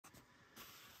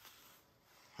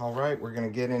All right, we're gonna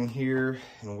get in here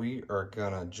and we are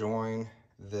gonna join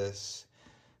this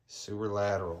sewer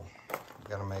lateral.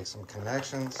 We gotta make some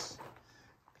connections.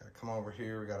 Gotta come over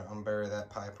here, we gotta unbury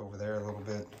that pipe over there a little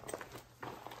bit.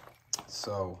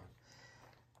 So,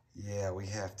 yeah, we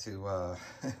have to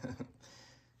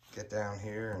get down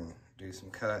here and do some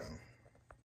cutting.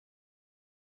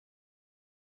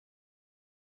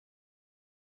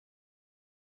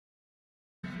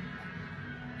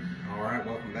 All right,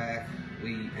 welcome back.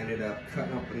 We ended up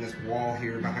cutting open this wall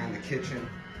here behind the kitchen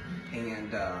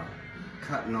and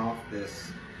cutting off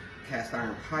this cast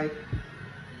iron pipe,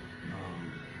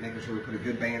 making sure we put a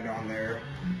good band on there.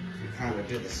 We kind of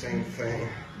did the same thing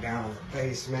down in the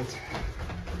basement.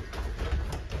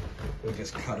 We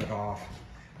just cut it off,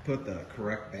 put the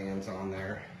correct bands on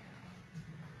there.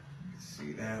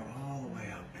 See that all the way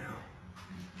up now.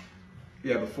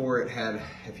 Yeah, before it had,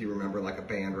 if you remember, like a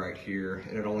band right here,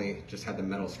 and it only just had the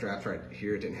metal straps right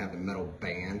here. It didn't have the metal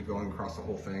band going across the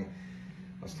whole thing.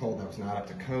 I was told that was not up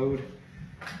to code.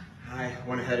 I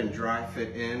went ahead and dry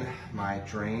fit in my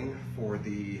drain for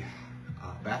the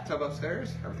bathtub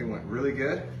upstairs. Everything went really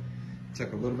good.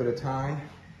 Took a little bit of time.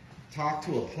 Talked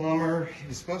to a plumber. He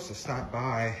was supposed to stop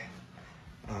by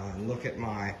and look at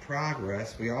my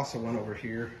progress. We also went over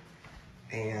here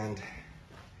and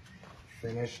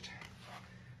finished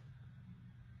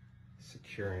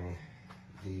securing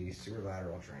the sewer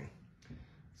lateral drain.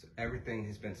 So everything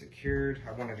has been secured.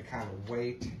 I wanted to kind of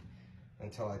wait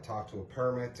until I talked to a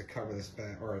permit to cover this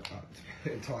back, or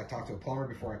until I talked to a plumber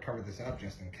before I covered this up,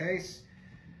 just in case.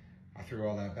 I threw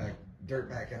all that dirt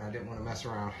back in. I didn't want to mess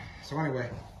around. So anyway,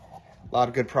 a lot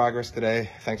of good progress today.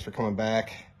 Thanks for coming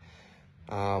back.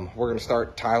 We're gonna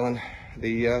start tiling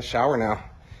the shower now.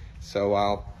 So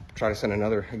I'll try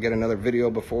to get another video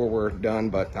before we're done,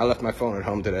 but I left my phone at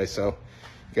home today, so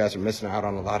you guys are missing out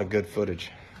on a lot of good footage.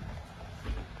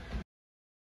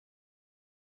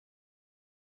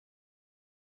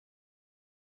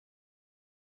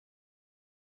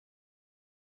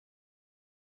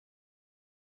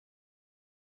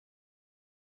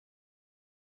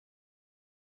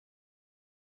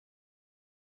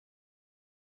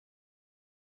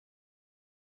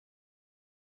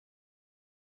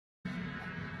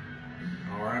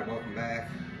 All right, welcome back.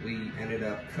 We ended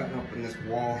up cutting open this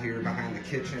wall here behind the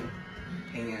kitchen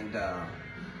and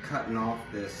cutting off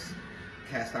this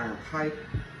cast iron pipe,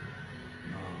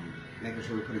 making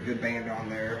sure we put a good band on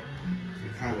there. We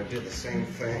kind of did the same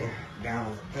thing down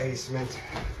in the basement.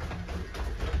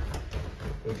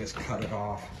 We just cut it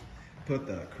off, put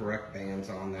the correct bands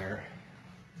on there.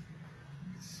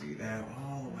 See that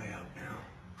all the way up now.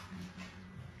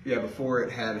 Yeah, before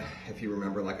it had, if you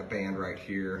remember, like a band right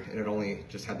here, and it only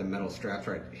just had the metal straps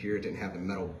right here. It didn't have the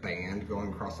metal band going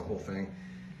across the whole thing.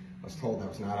 I was told that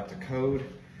was not up to code.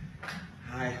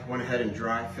 I went ahead and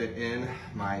dry fit in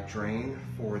my drain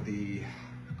for the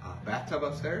bathtub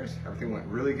upstairs. Everything went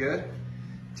really good.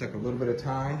 Took a little bit of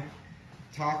time.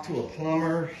 Talked to a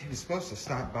plumber. He was supposed to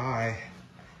stop by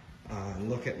and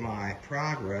look at my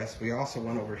progress. We also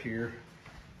went over here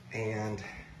and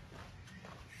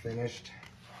finished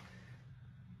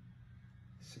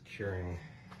securing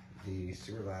the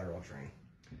sewer lateral drain.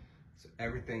 So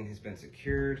everything has been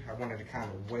secured. I wanted to kind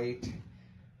of wait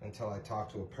until I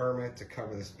talked to a permit to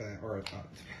cover this back, or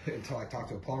until I talked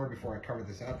to a plumber before I covered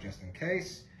this up, just in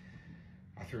case.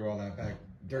 I threw all that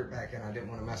dirt back in. I didn't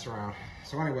want to mess around.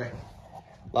 So anyway,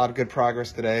 a lot of good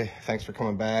progress today. Thanks for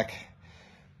coming back.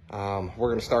 We're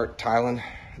gonna start tiling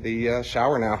the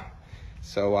shower now.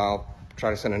 So I'll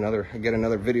try to get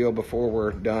another video before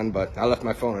we're done, but I left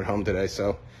my phone at home today,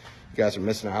 so you guys are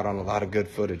missing out on a lot of good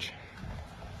footage.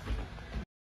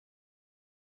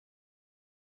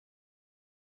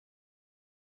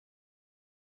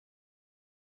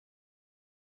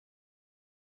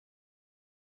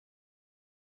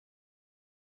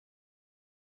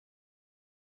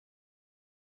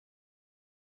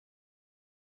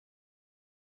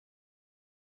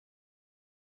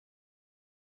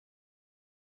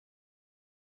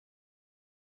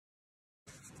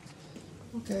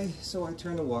 Okay, so I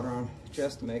turned the water on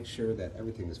just to make sure that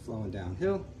everything is flowing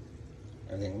downhill.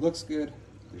 Everything looks good.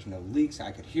 There's no leaks.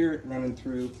 I could hear it running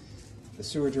through the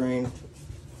sewer drain.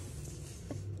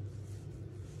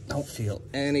 Don't feel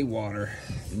any water,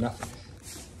 nothing.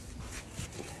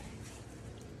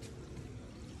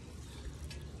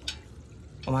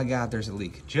 Oh my God, there's a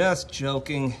leak. Just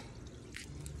joking.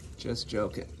 Just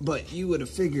joking. But you would have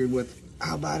figured with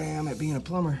how bad I am at being a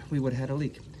plumber, we would have had a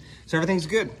leak. So everything's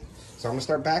good. So I'm gonna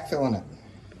start backfilling it.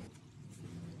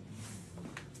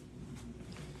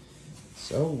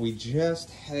 So we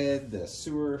just had the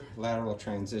sewer lateral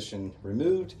transition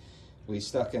removed. We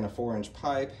stuck in a 4-inch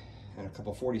pipe and a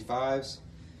couple 45s,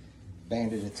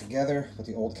 banded it together with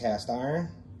the old cast iron.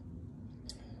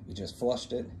 We just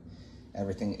flushed it.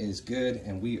 Everything is good,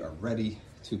 and we are ready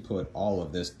to put all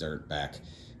of this dirt back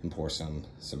and pour some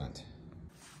cement.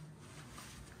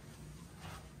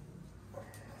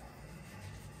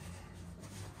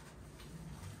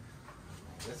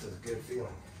 This is a good feeling.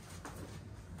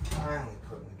 Finally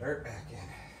putting the dirt back in.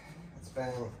 It's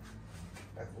been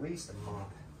at least a month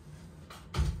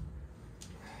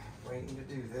waiting to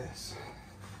do this.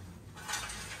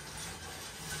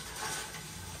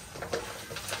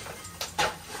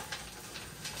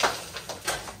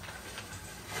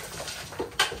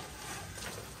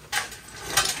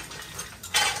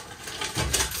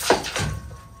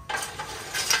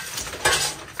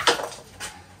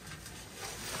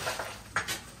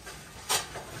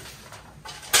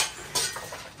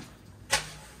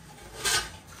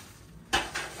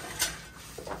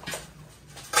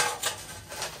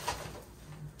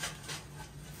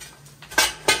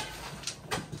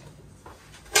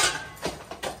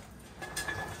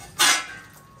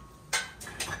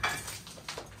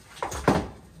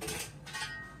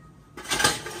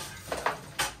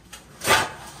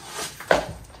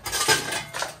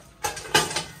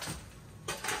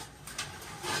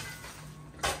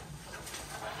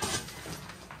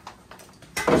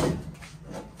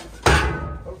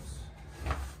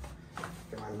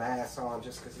 Mask on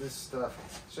just because this stuff,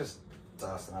 it's just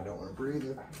dust and I don't want to breathe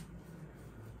it.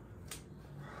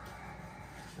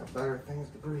 Got better things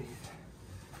to breathe.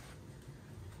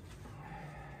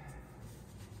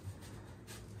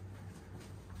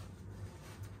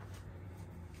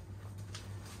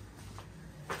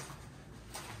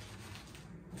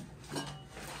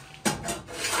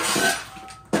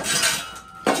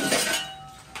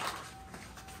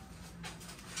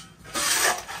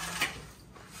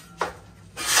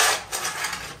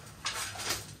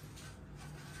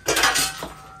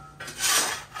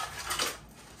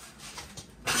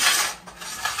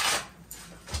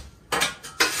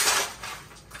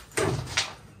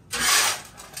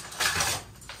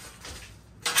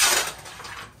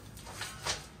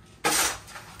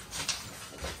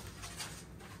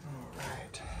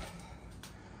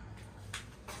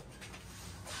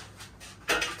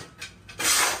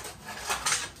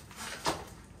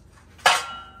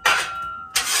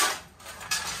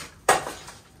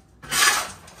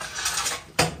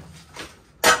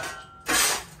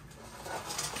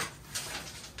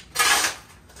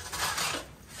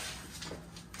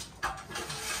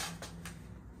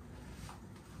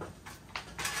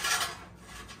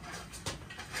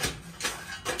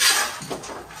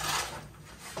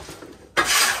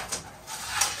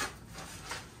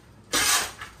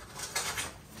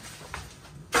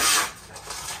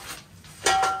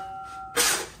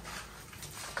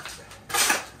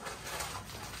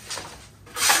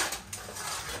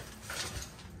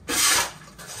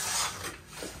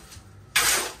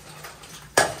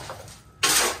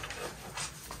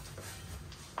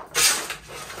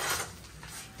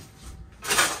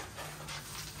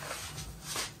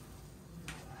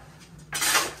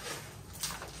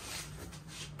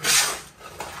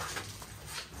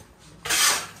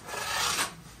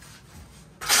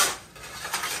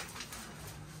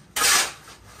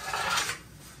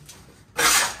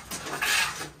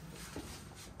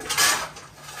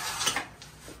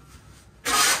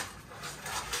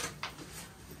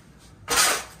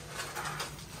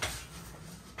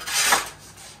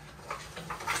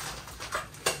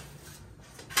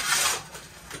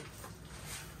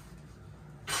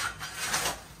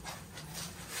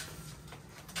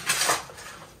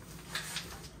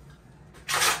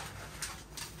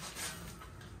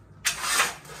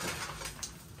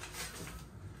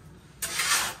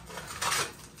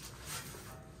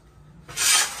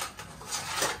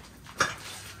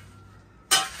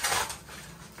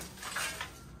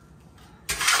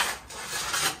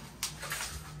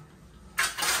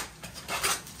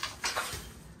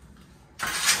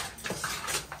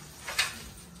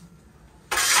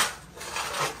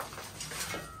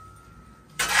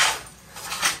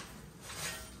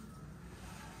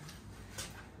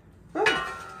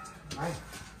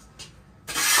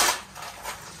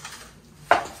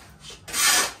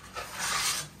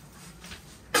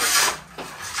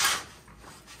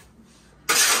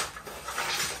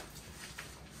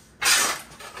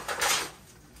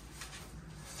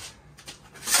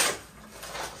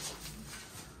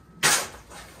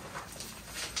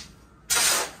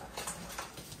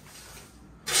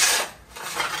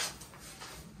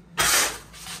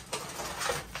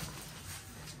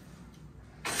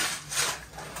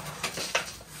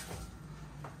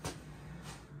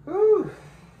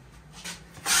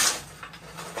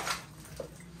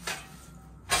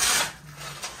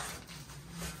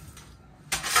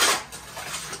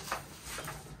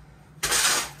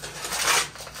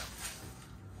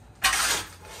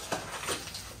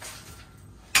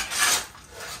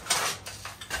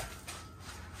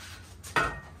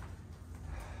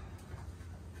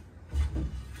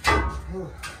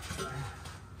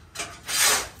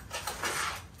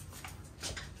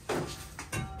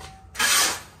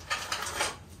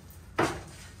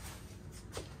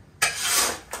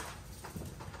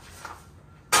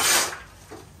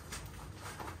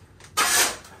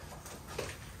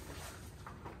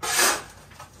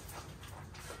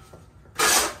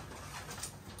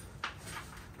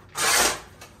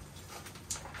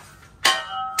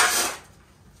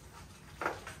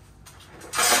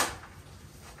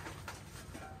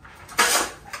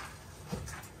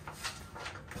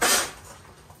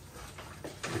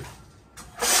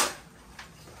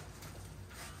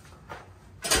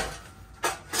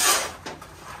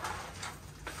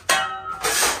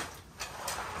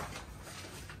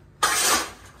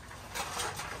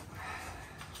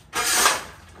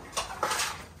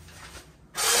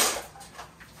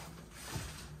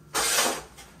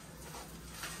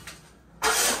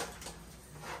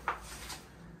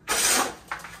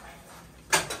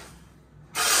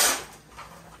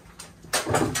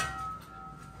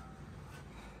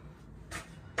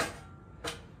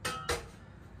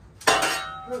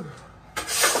 Whew.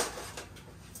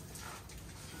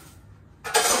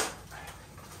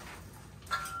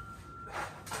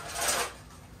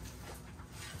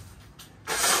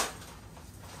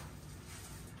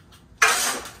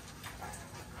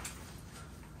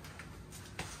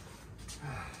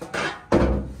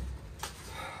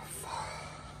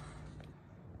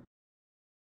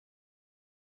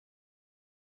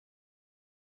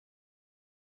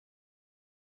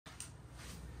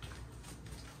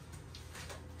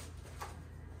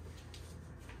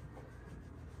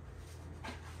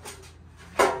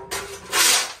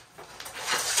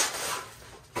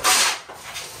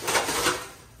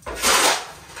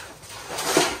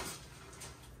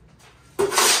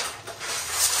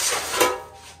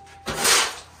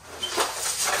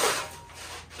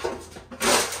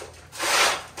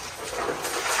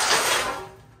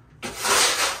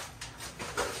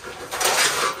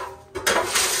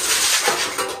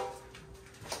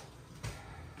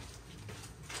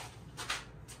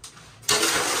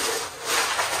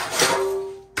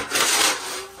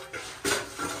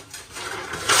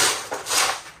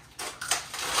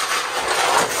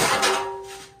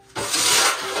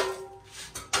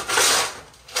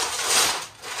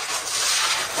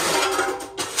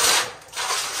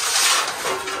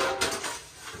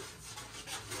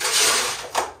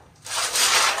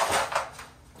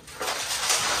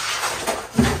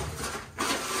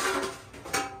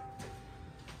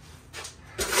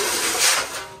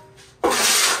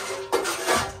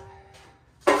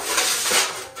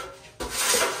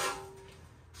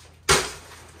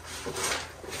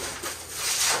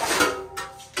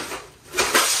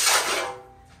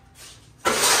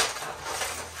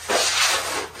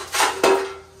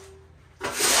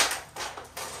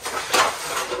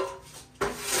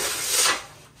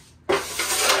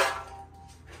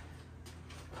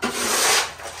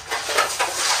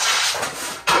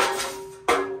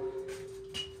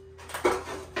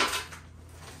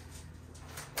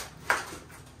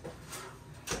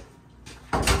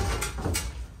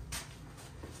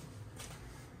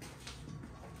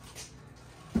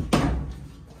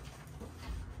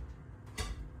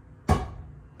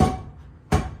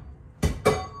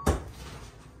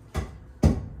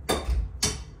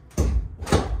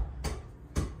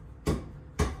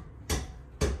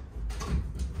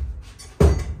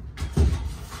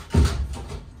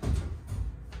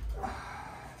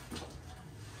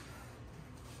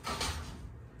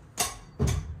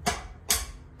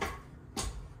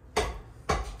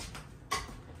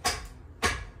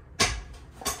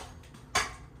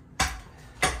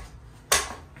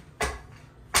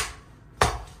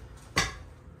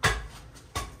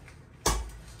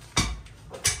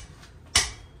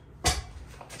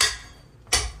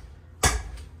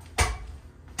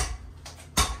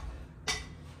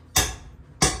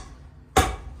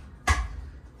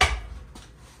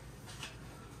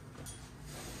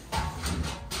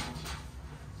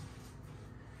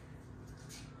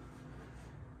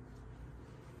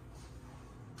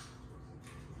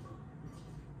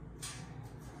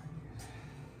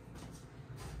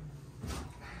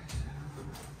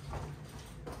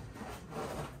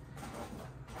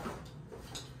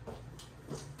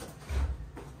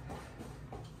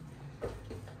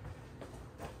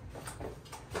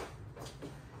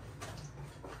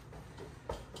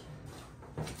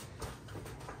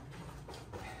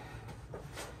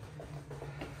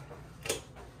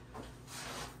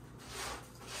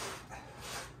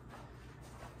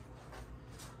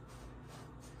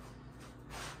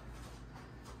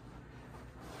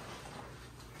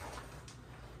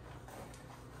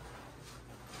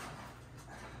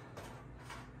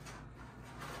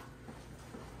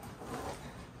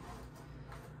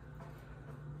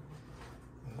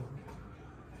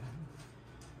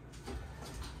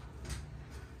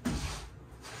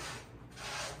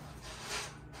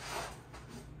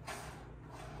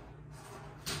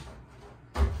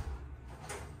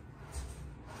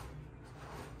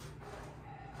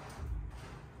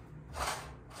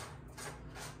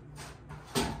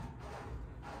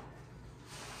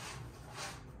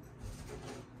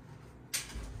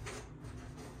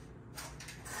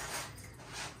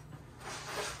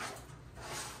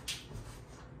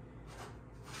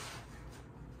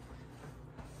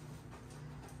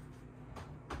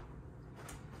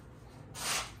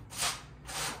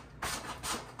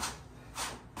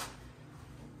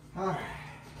 All right.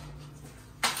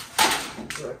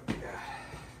 Look,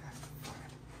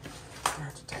 I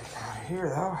have to take it out of here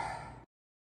though.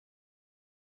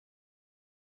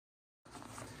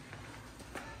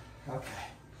 Okay.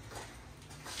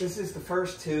 This is the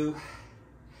first two,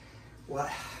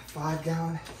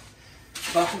 5-gallon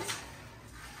buckets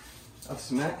of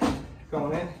cement.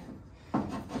 going in.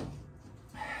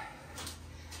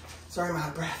 Sorry, I'm out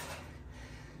of breath.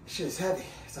 Shit is heavy.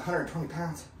 It's 120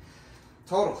 pounds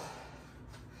total.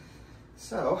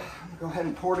 So I'm gonna go ahead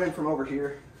and pour it in from over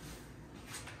here.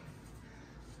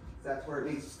 That's where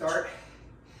it needs to start.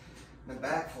 And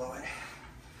then backflow it.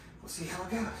 We'll see how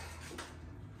it goes.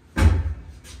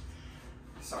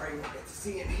 Sorry you won't get to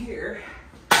see in here.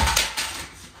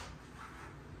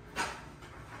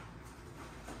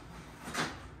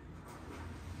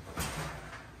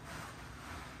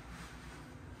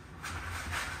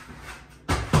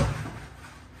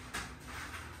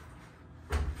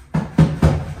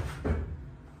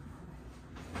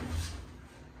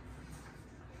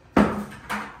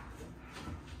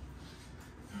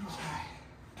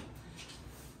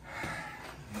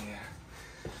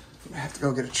 I have to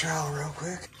go get a trowel real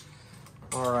quick.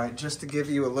 All right, just to give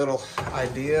you a little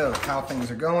idea of how things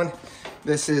are going,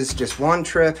 this is just one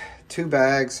trip, 2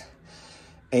 bags,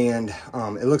 and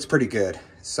it looks pretty good.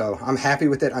 So I'm happy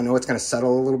with it. I know it's gonna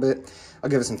settle a little bit. I'll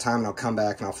give it some time and I'll come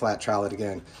back and I'll flat trowel it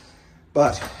again.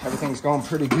 But everything's going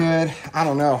pretty good. I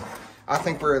don't know. I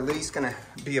think we're at least gonna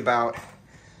be about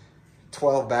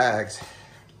 12 bags.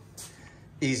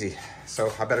 Easy.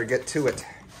 So I better get to it.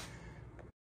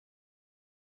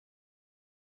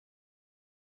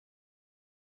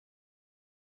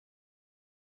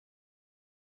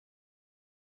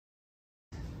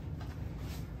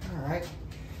 All right,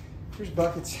 here's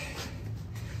buckets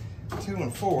 2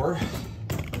 and 4. I don't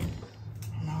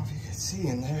know if you can see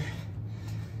in there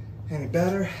any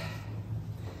better.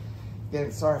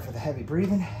 Again, sorry for the heavy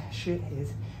breathing. Shit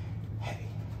is heavy.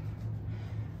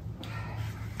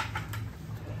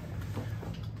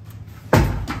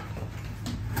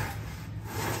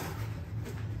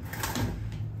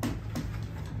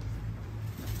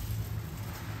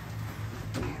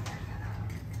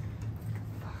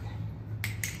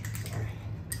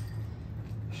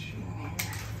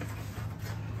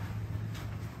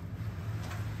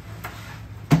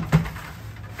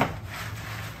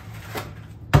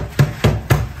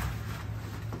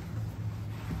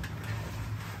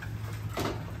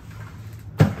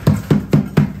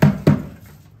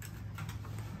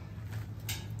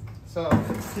 So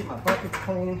to keep my buckets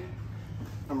clean,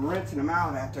 I'm rinsing them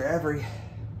out after every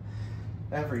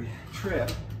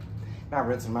trip. Not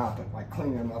rinsing them out, but like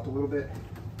cleaning them up a little bit.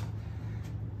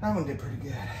 That one did pretty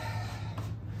good.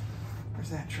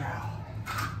 Where's that trowel?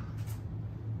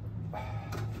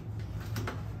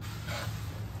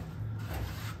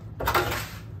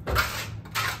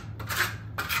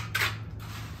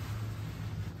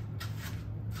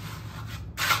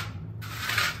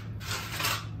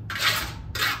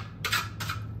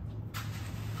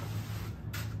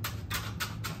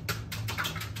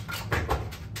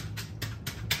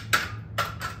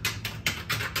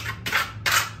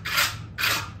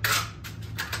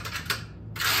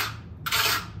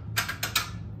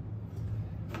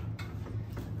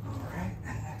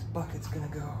 Bucket's gonna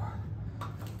go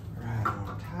right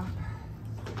on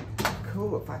top.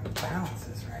 Cool if I can balance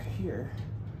this right here.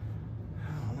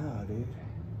 I don't know, dude.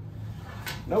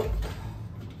 Nope.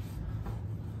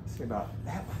 Let's see about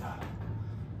that one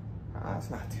though. That's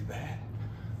not too bad.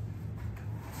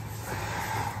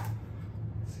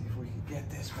 Let's see if we can get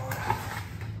this one.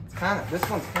 It's this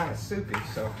one's kind of soupy,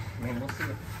 so I mean we'll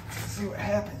see what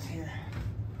happens here.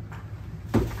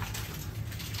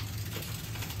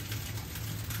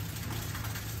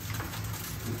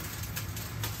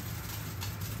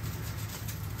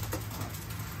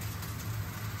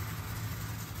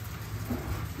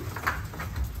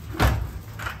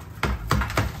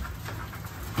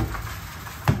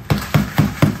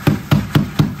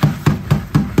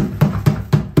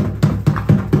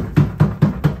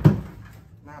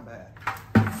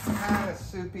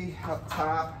 Soupy up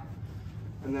top,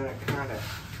 and then it kind of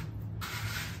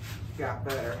got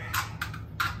better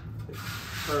the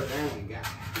further in we got.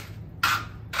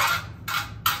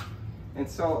 And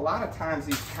so a lot of times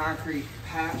these concrete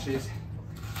patches,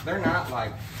 they're not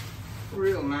like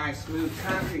real nice smooth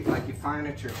concrete like you find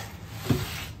at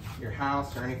your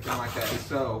house or anything like that. And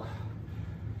so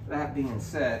that being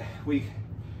said, we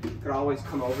could always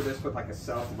come over this with like a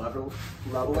self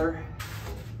leveler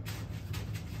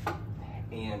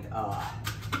and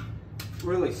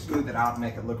really smooth it out and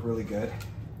make it look really good.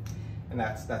 And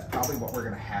that's probably what we're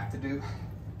gonna have to do,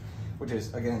 which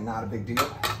is again not a big deal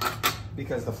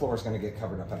because the floor is gonna get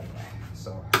covered up anyway.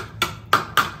 So, all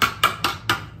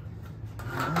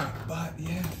right, but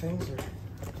yeah, things are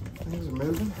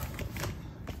moving,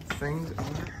 things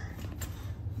are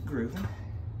grooving,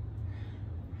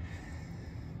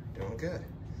 doing good.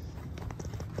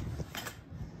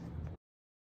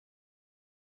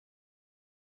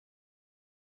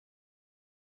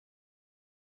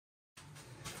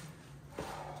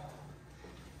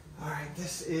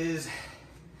 This is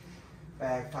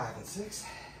bag 5 and 6.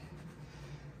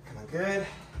 Coming good.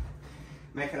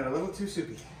 Making it a little too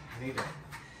soupy. I need to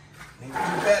do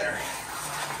better,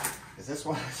 because this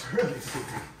one is really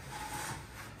soupy.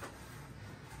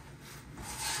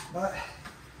 But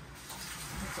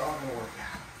it's all gonna work out.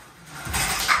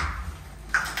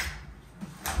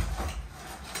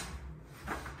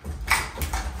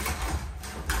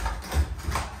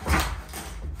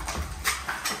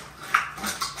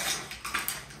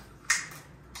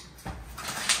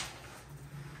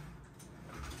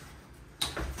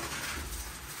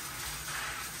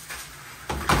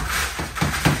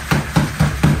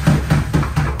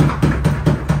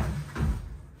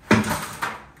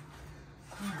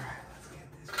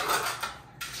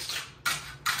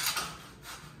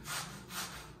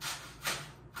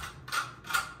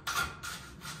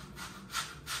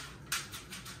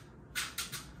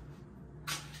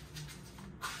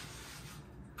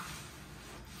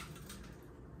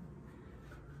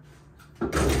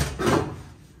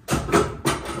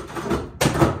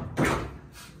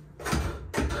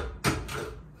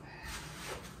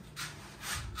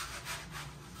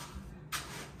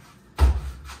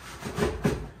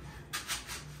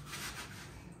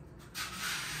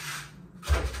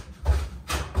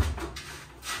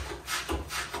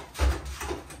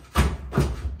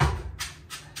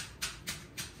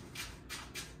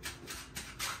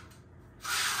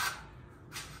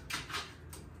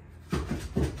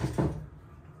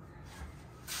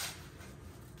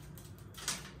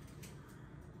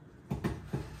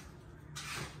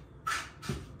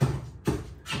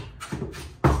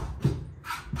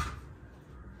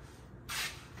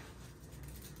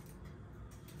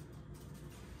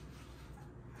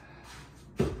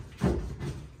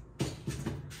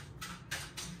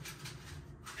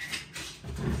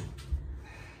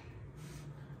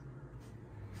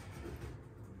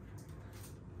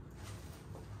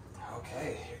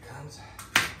 Okay, here comes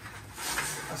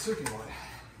a soupy one.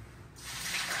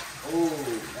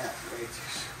 Oh, that's way too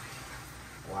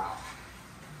soupy. Wow.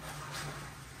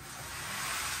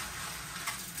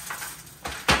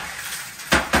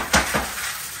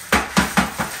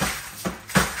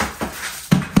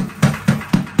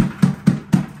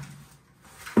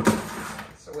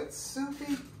 So it's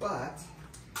soupy, but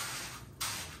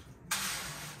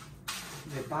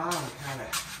the bottom kind of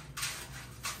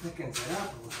thickens it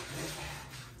up a little bit.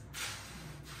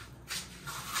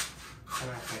 And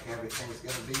I think everything's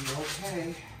going to be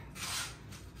okay.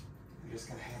 I'm just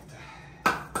going to have to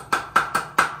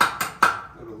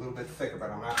do it a little bit thicker, but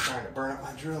I'm not trying to burn up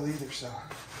my drill either, so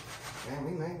man,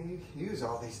 we may need to use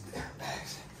all these different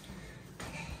bags.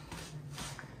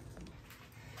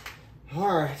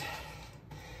 All right,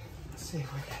 let's see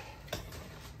if we can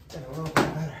get a little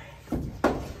bit better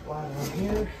line on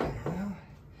here. Around.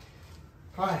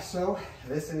 All right, so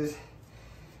this is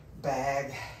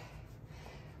bag,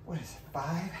 what is it,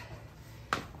 5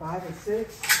 and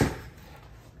 6.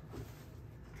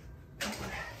 That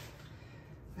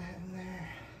in there.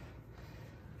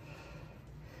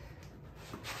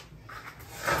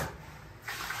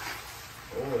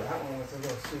 Oh, that one was a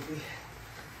little soupy.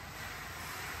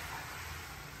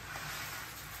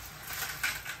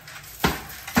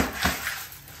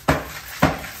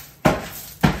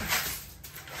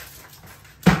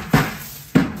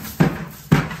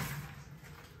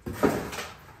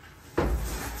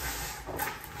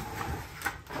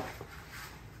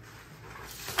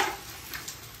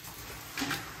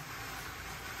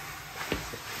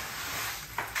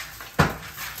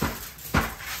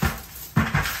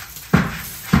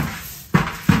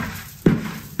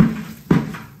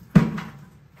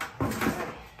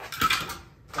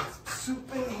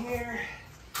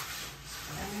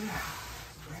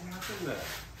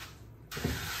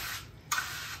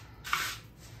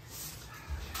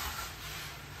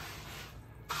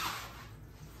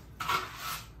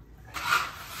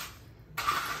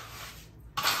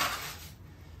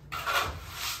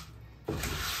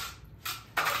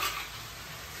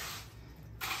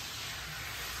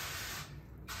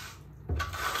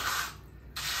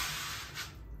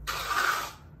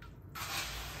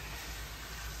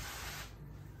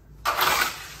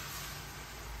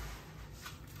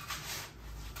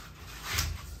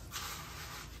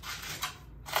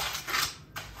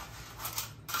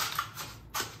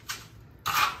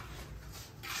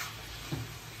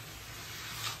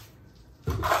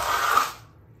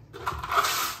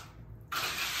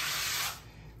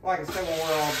 Like I said, when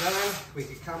we're all done, we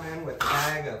could come in with a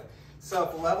bag of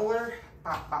self-leveler,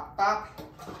 pop, pop, pop,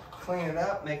 clean it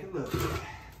up, make it look good.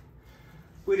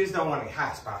 We just don't want any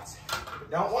high spots. We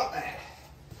don't want that.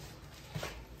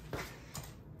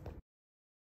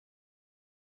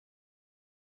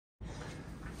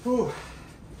 Whew.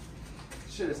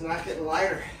 Shit is not getting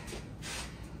lighter.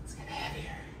 It's getting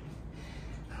heavier.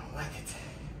 I don't like it.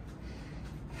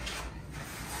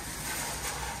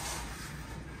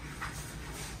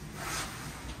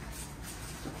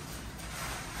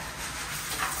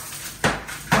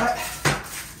 But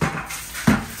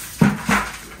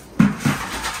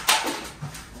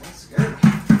that's good.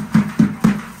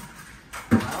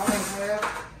 I only have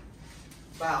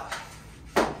about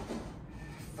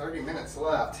 30 minutes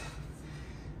left.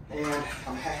 And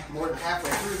I'm more than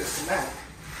halfway through this cement,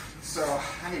 so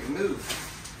I need to move.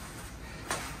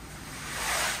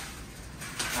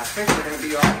 I think we're going to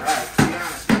be all right, to be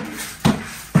honest with you.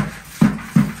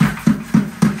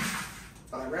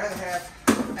 But I'd rather have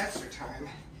extra time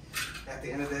at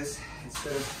the end of this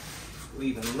instead of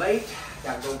leaving late.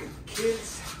 Got to go get the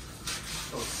kids,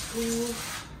 go to school.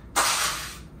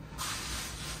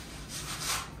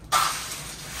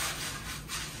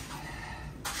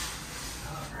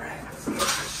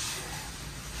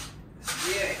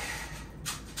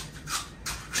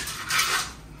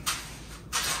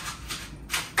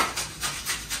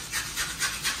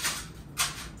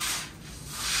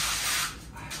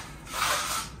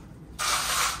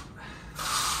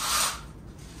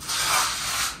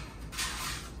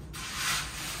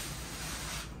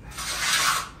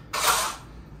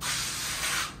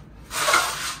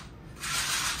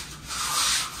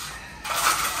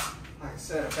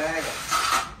 A bag of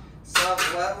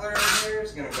self-leveler in here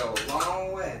is going to go a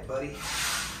long way, buddy.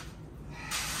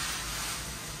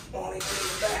 Won't even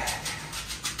need a bag.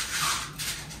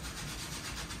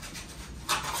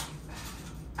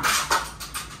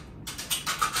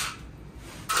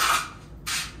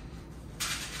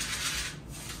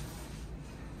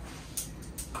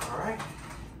 All right.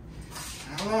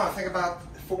 I don't know. I think about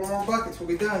 4 more buckets will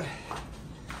be done.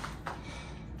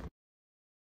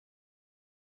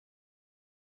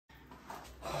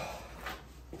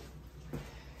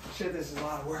 Shit, this is a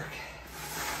lot of work.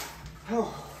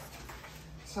 Oh,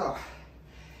 so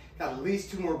got at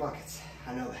least 2 more buckets.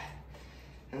 I know that,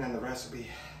 and then the rest will be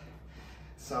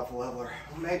self-leveler.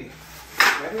 Well, maybe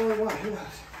only one. Who knows?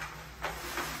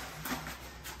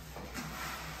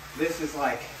 This is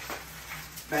like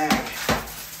bag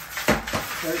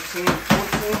 13,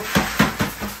 14.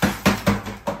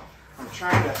 I'm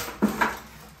trying to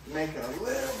make it a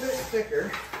little bit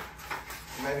thicker.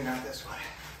 Maybe not this way.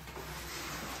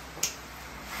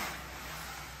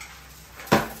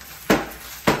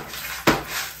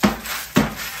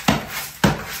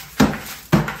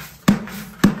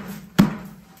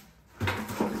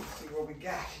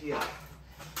 Got here.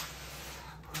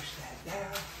 Push that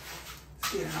down.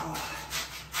 Let's get it all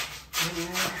in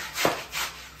there.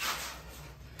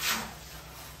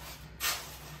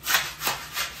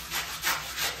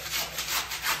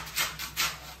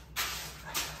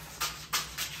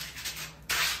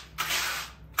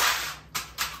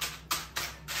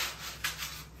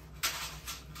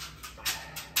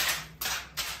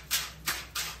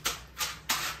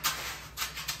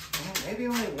 And maybe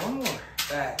only one more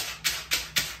bag.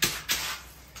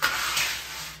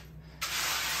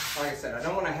 Like I said, I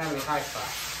don't want to have any high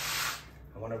spots.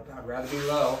 I'd rather be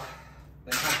low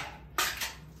than high.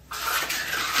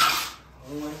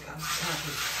 Only when it comes to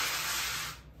concrete.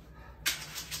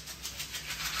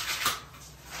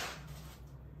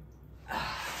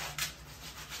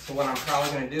 So what I'm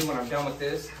probably going to do when I'm done with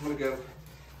this, I'm going to go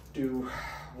do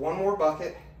 1 more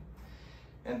bucket,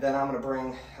 and then I'm going to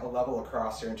bring a level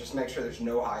across here and just make sure there's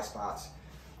no high spots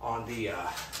on the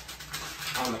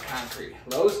concrete.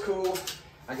 Low is cool.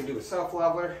 I can do a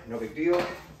self-leveler, no big deal.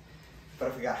 But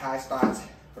if we got high spots,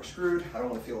 we're screwed. I don't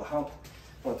want to feel a hump.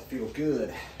 I want it to feel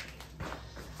good.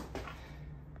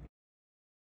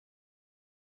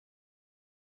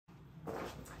 All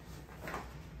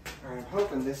right, I'm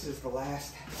hoping this is the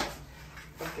last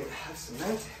bucket of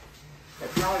cement. It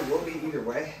probably will be either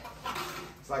way.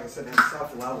 It's like I said, it's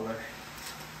self-leveler.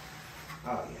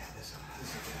 Oh yeah, this is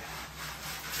good.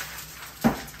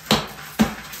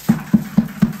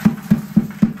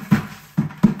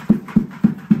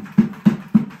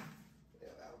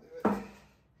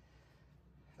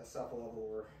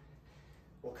 Self-level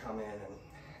will come in and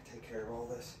take care of all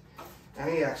this.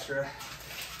 Any extra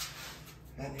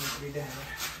that needs to be done.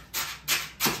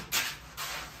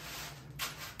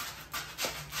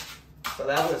 So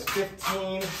that was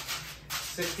 15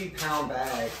 60-pound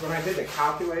bags. When I did the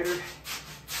calculator,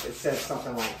 it said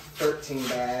something like 13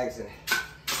 bags, and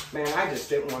man, I just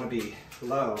didn't want to be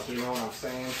low, you know what I'm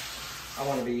saying? I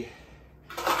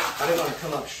didn't want to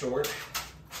come up short,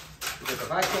 because if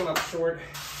I came up short,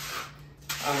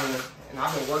 and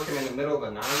I've been working in the middle of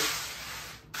the night,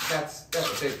 that's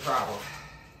a big problem.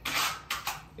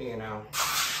 You know,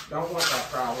 don't want that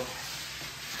problem.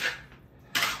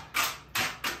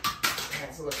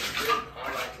 That's looking good.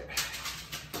 I like it.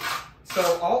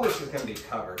 So all this is going to be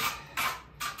covered.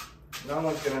 No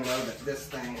one's going to know that this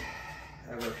thing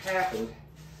ever happened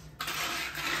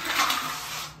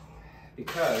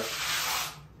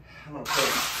because I'm going to put a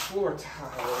floor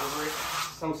tile over it,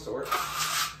 some sort.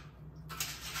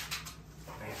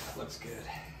 Man, that looks good.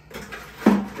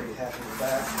 Pretty happy with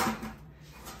that.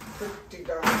 Pretty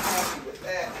darn happy with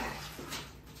that.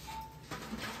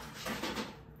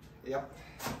 Yep.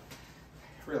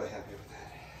 Really happy with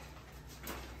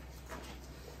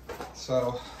that.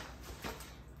 So,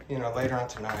 you know, later on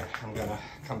tonight, I'm gonna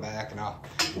come back and I'll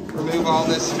remove all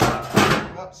this,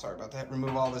 oh, sorry about that,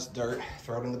 remove all this dirt,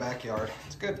 throw it in the backyard.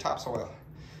 It's good topsoil.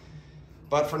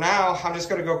 But for now, I'm just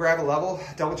gonna go grab a level,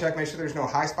 double check, make sure there's no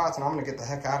high spots, and I'm gonna get the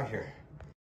heck out of here.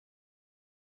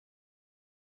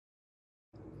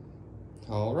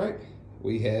 All right,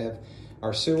 we have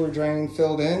our sewer drain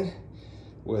filled in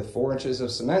with 4 inches of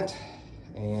cement,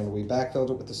 and we backfilled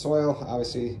it with the soil.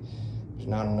 Obviously, there's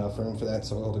not enough room for that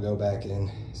soil to go back in,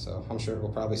 so I'm sure it will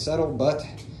probably settle, but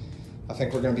I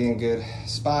think we're gonna be in a good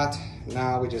spot.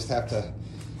 Now we just have to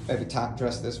maybe top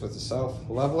dress this with the self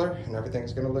leveler, and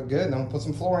everything's gonna look good, and then we'll put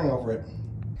some flooring over it.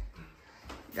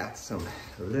 Got some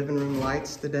living room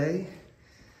lights today.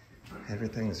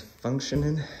 Everything's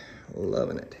functioning,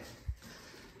 loving it.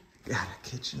 Got a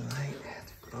kitchen light,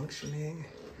 functioning,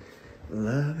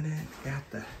 loving it. Got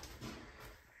the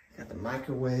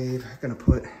microwave. I'm gonna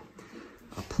put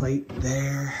a plate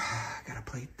there. Got a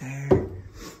plate there,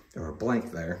 or a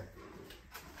blank there.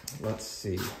 Let's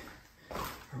see.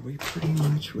 Are we pretty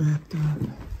much wrapped up?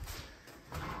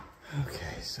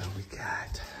 Okay, so we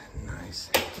got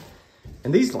nice.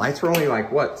 And these lights were only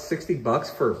like, what, 60 bucks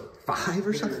for 5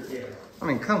 or something? Yeah. I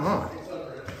mean, come on.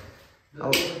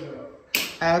 I'll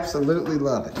absolutely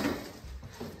love it.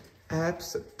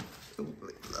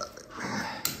 Absolutely love it.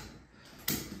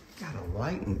 Got a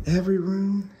light in every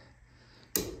room.